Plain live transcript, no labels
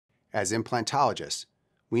As implantologists,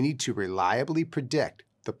 we need to reliably predict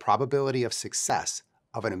the probability of success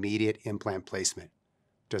of an immediate implant placement.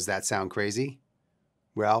 Does that sound crazy?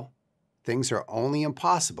 Well, things are only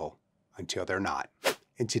impossible until they're not.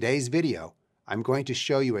 In today's video, I'm going to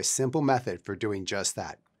show you a simple method for doing just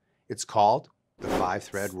that. It's called the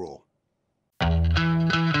 5-thread rule.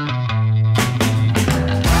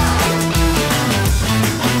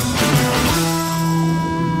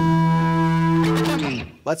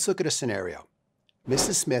 Let's look at a scenario.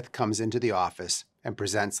 Mrs. Smith comes into the office and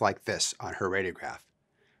presents like this on her radiograph.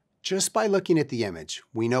 Just by looking at the image,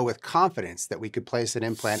 we know with confidence that we could place an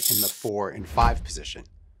implant in the 4 and 5 position.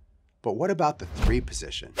 But what about the 3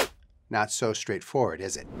 position? Not so straightforward,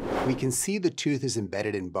 is it? We can see the tooth is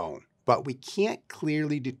embedded in bone, but we can't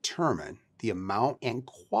clearly determine the amount and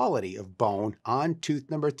quality of bone on tooth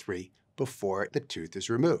number 3 before the tooth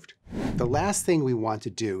is removed. The last thing we want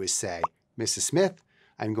to do is say, Mrs. Smith,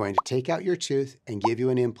 I'm going to take out your tooth and give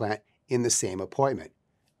you an implant in the same appointment,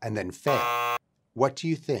 and then fail. What do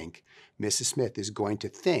you think Mrs. Smith is going to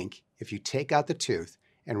think if you take out the tooth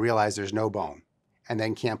and realize there's no bone, and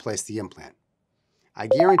then can't place the implant? I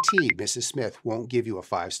guarantee Mrs. Smith won't give you a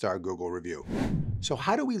 5-star Google review. So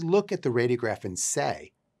how do we look at the radiograph and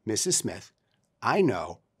say, Mrs. Smith, I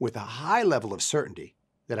know with a high level of certainty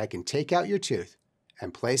that I can take out your tooth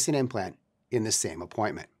and place an implant in the same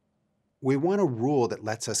appointment? We want a rule that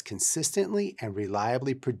lets us consistently and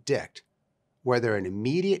reliably predict whether an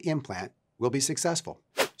immediate implant will be successful.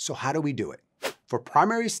 So how do we do it? For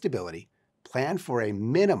primary stability, plan for a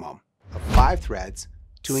minimum of 5 threads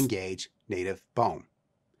to engage native bone.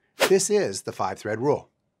 This is the 5-thread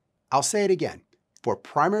rule. I'll say it again. For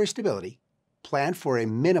primary stability, plan for a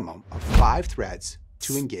minimum of 5 threads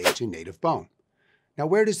to engage in native bone. Now,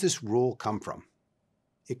 where does this rule come from?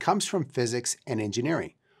 It comes from physics and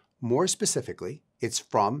engineering. More specifically, it's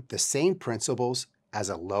from the same principles as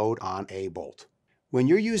a load on a bolt. When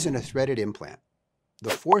you're using a threaded implant,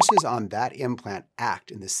 the forces on that implant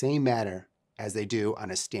act in the same manner as they do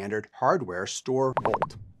on a standard hardware store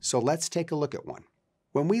bolt. So let's take a look at one.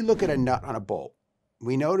 When we look at a nut on a bolt,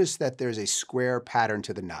 we notice that there's a square pattern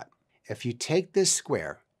to the nut. If you take this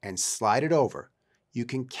square and slide it over, you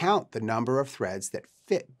can count the number of threads that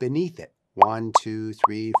fit beneath it. 1, 2,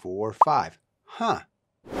 3, 4, 5.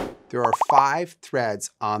 There are 5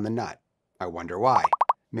 threads on the nut. I wonder why.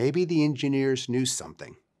 Maybe the engineers knew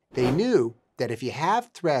something. They knew that if you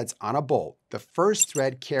have threads on a bolt, the first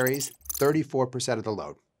thread carries 34% of the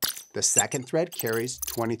load. The second thread carries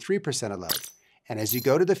 23% of load. And as you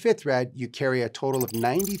go to the 5th thread, you carry a total of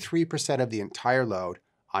 93% of the entire load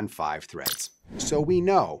on 5 threads. So we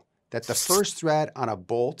know that the first thread on a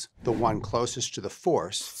bolt, the one closest to the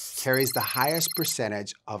force, carries the highest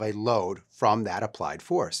percentage of a load from that applied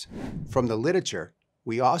force. From the literature,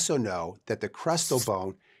 we also know that the crestal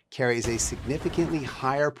bone carries a significantly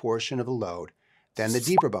higher portion of the load than the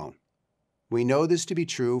deeper bone. We know this to be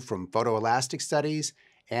true from photoelastic studies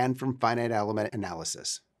and from finite element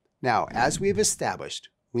analysis. Now, as we have established,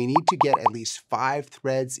 we need to get at least 5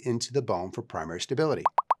 threads into the bone for primary stability.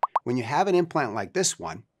 When you have an implant like this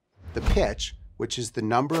one, the pitch, which is the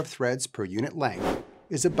number of threads per unit length,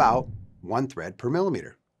 is about 1 thread per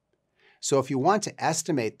millimeter. So if you want to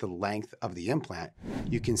estimate the length of the implant,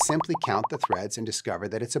 you can simply count the threads and discover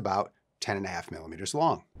that it's about 10.5 millimeters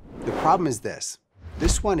long. The problem is this.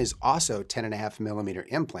 This one is also 10.5 millimeter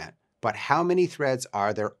implant, but how many threads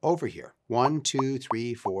are there over here? 1, 2,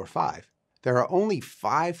 3, 4, 5. There are only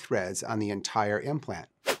 5 threads on the entire implant.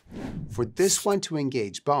 For this one to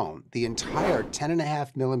engage bone, the entire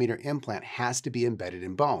 10.5 millimeter implant has to be embedded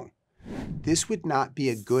in bone. This would not be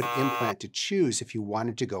a good implant to choose if you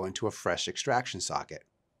wanted to go into a fresh extraction socket.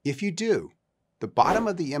 If you do, the bottom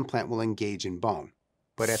of the implant will engage in bone,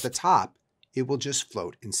 but at the top, it will just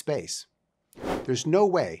float in space. There's no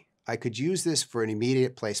way I could use this for an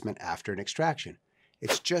immediate placement after an extraction.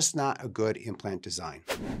 It's just not a good implant design.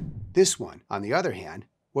 This one, on the other hand,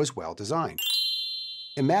 was well designed.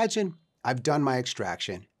 Imagine I've done my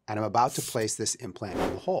extraction and I'm about to place this implant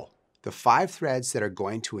in the hole. The 5 threads that are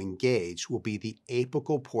going to engage will be the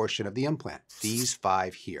apical portion of the implant, these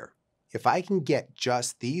 5 here. If I can get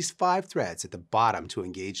just these 5 threads at the bottom to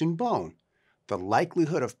engage in bone, the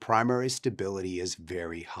likelihood of primary stability is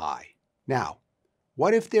very high. Now,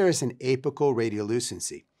 what if there is an apical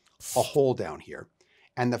radiolucency, a hole down here,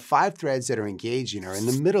 and the 5 threads that are engaging are in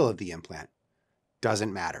the middle of the implant?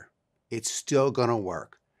 Doesn't matter. It's still going to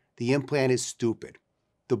work. The implant is stupid.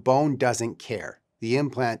 The bone doesn't care. The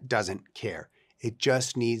implant doesn't care. It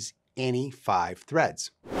just needs any 5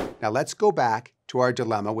 threads. Now let's go back to our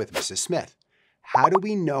dilemma with Mrs. Smith. How do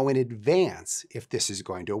we know in advance if this is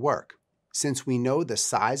going to work? Since we know the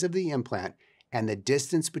size of the implant and the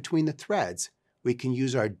distance between the threads, we can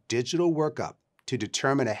use our digital workup to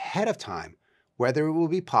determine ahead of time whether it will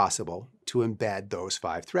be possible to embed those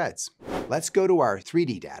 5 threads. Let's go to our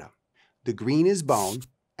 3D data. The green is bone,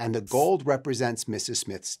 and the gold represents Mrs.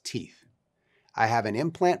 Smith's teeth. I have an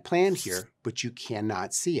implant planned here, but you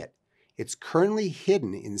cannot see it. It's currently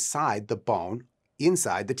hidden inside the bone,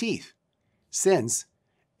 inside the teeth. Since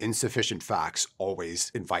insufficient facts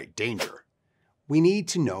always invite danger, we need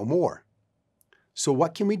to know more. So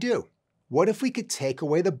what can we do? What if we could take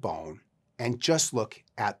away the bone and just look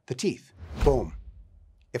at the teeth? Boom.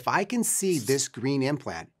 If I can see this green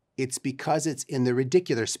implant, it's because it's in the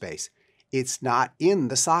radicular space. It's not in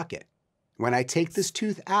the socket. When I take this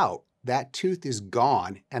tooth out, that tooth is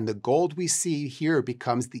gone, and the gold we see here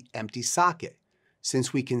becomes the empty socket.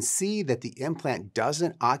 Since we can see that the implant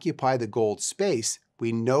doesn't occupy the gold space,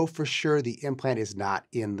 we know for sure the implant is not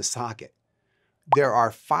in the socket. There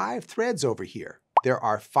are 5 threads over here. There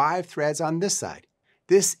are 5 threads on this side.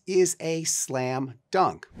 This is a slam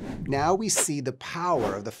dunk. Now we see the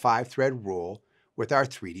power of the 5-thread rule with our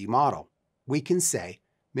 3D model. We can say,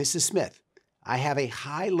 Mrs. Smith, I have a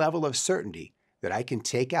high level of certainty that I can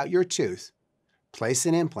take out your tooth, place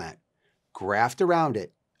an implant, graft around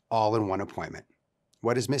it, all in one appointment.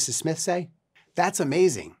 What does Mrs. Smith say? That's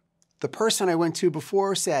amazing. The person I went to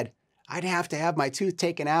before said I'd have to have my tooth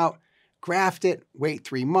taken out, graft it, wait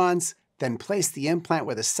 3 months, then place the implant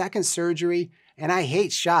with a second surgery, and I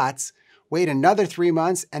hate shots, wait another 3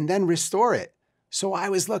 months, and then restore it. So I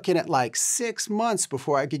was looking at like 6 months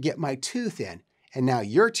before I could get my tooth in. And now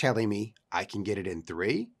you're telling me I can get it in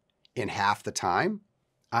 3? In half the time?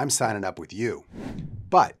 I'm signing up with you.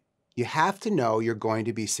 But you have to know you're going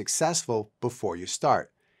to be successful before you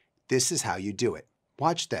start. This is how you do it.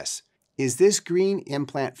 Watch this. Is this green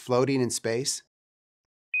implant floating in space?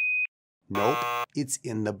 Nope, it's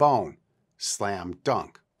in the bone. Slam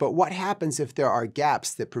dunk. But what happens if there are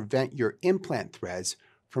gaps that prevent your implant threads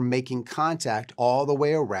from making contact all the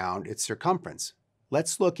way around its circumference?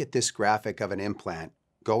 Let's look at this graphic of an implant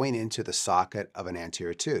going into the socket of an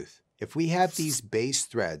anterior tooth. If we have these base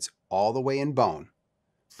threads all the way in bone,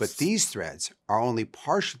 but these threads are only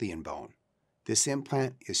partially in bone, this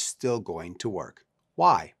implant is still going to work.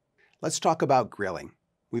 Why? Let's talk about grilling.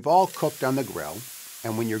 We've all cooked on the grill,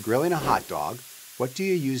 and when you're grilling a hot dog, what do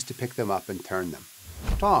you use to pick them up and turn them?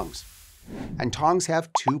 Tongs. And tongs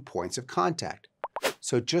have 2 points of contact.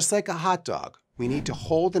 So just like a hot dog, we need to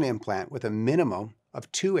hold an implant with a minimum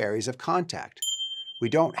of 2 areas of contact. We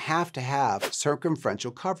don't have to have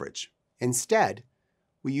circumferential coverage. Instead,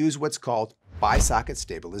 we use what's called bi-socket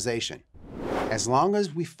stabilization. As long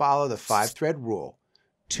as we follow the 5-thread rule,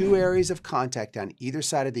 2 areas of contact on either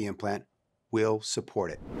side of the implant will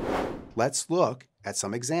support it. Let's look at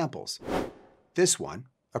some examples. This one,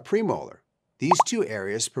 a premolar. These 2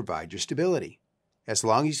 areas provide your stability. As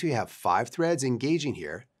long as you have 5 threads engaging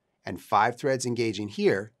here and 5 threads engaging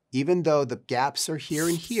here, even though the gaps are here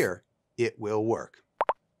and here, it will work.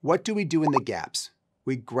 What do we do in the gaps?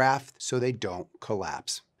 We graft so they don't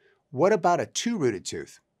collapse. What about a 2-rooted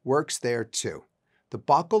tooth? Works there too. The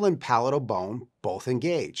buccal and palatal bone both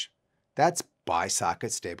engage. That's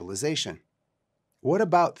bi-socket stabilization. What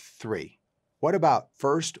about 3? What about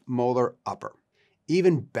first molar upper?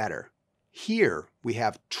 Even better. Here we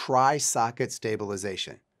have tri-socket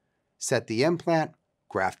stabilization. Set the implant,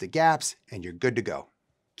 graft the gaps, and you're good to go.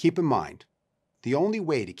 Keep in mind, the only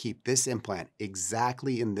way to keep this implant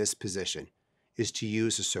exactly in this position is to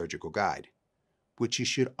use a surgical guide, which you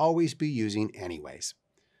should always be using anyways.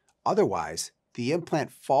 Otherwise, the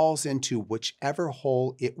implant falls into whichever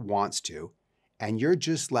hole it wants to, and you're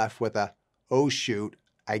just left with a, oh shoot,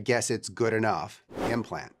 I guess it's good enough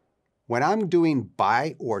implant. When I'm doing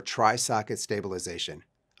bi or tri-socket stabilization,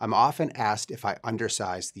 I'm often asked if I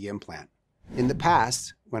undersize the implant. In the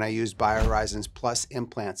past, when I used BioHorizons Plus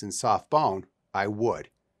implants in soft bone, I would.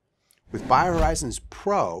 With BioHorizons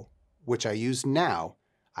Pro, which I use now,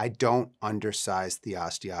 I don't undersize the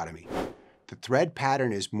osteotomy. The thread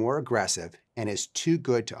pattern is more aggressive and is too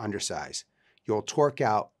good to undersize. You'll torque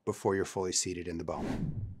out before you're fully seated in the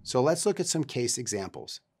bone. So let's look at some case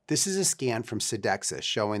examples. This is a scan from Sodexo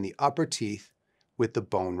showing the upper teeth with the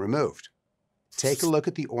bone removed. Take a look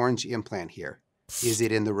at the orange implant here. Is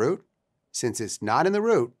it in the root? Since it's not in the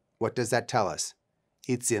root, what does that tell us?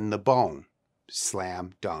 It's in the bone.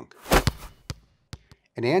 Slam dunk.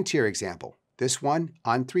 An anterior example, this one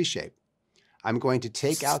on 3-shape. I'm going to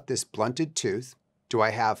take out this blunted tooth. Do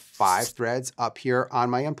I have 5 threads up here on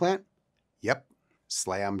my implant? Yep,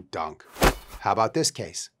 slam dunk. How about this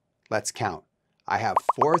case? Let's count. I have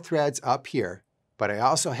 4 threads up here, but I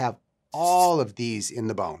also have all of these in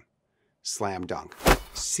the bone. Slam dunk.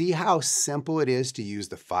 See how simple it is to use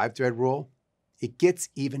the 5-thread rule? It gets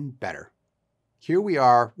even better. Here we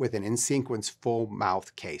are with an Insequence full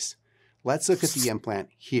mouth case. Let's look at the implant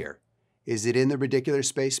here. Is it in the radicular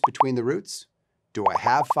space between the roots? Do I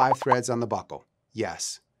have 5 threads on the buccal?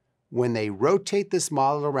 Yes. When they rotate this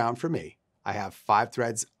model around for me, I have 5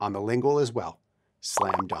 threads on the lingual as well.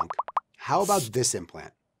 Slam dunk. How about this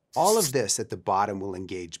implant? All of this at the bottom will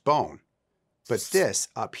engage bone, but this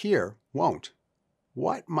up here won't.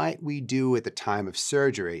 What might we do at the time of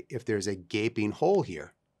surgery if there's a gaping hole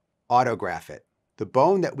here? Autograph it. The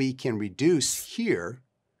bone that we can reduce here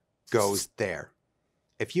goes there.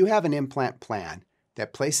 If you have an implant plan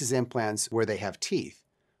that places implants where they have teeth,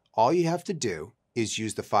 all you have to do is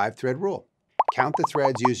use the 5-thread rule. Count the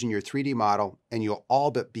threads using your 3D model and you'll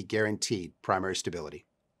all but be guaranteed primary stability.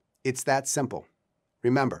 It's that simple.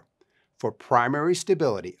 Remember, for primary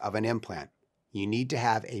stability of an implant, you need to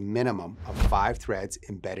have a minimum of 5 threads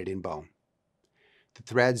embedded in bone. The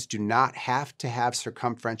threads do not have to have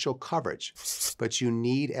circumferential coverage, but you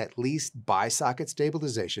need at least bisocket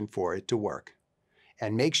stabilization for it to work.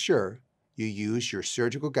 And make sure you use your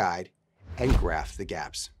surgical guide and graft the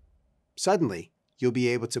gaps. Suddenly, you'll be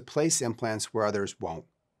able to place implants where others won't.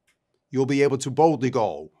 You'll be able to boldly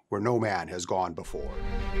go where no man has gone before.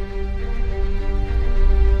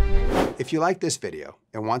 If you like this video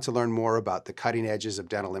and want to learn more about the cutting edges of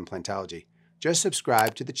dental implantology, just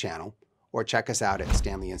subscribe to the channel or check us out at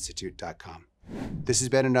stanleyinstitute.com. This has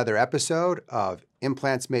been another episode of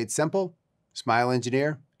Implants Made Simple. Smile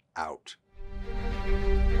Engineer, out.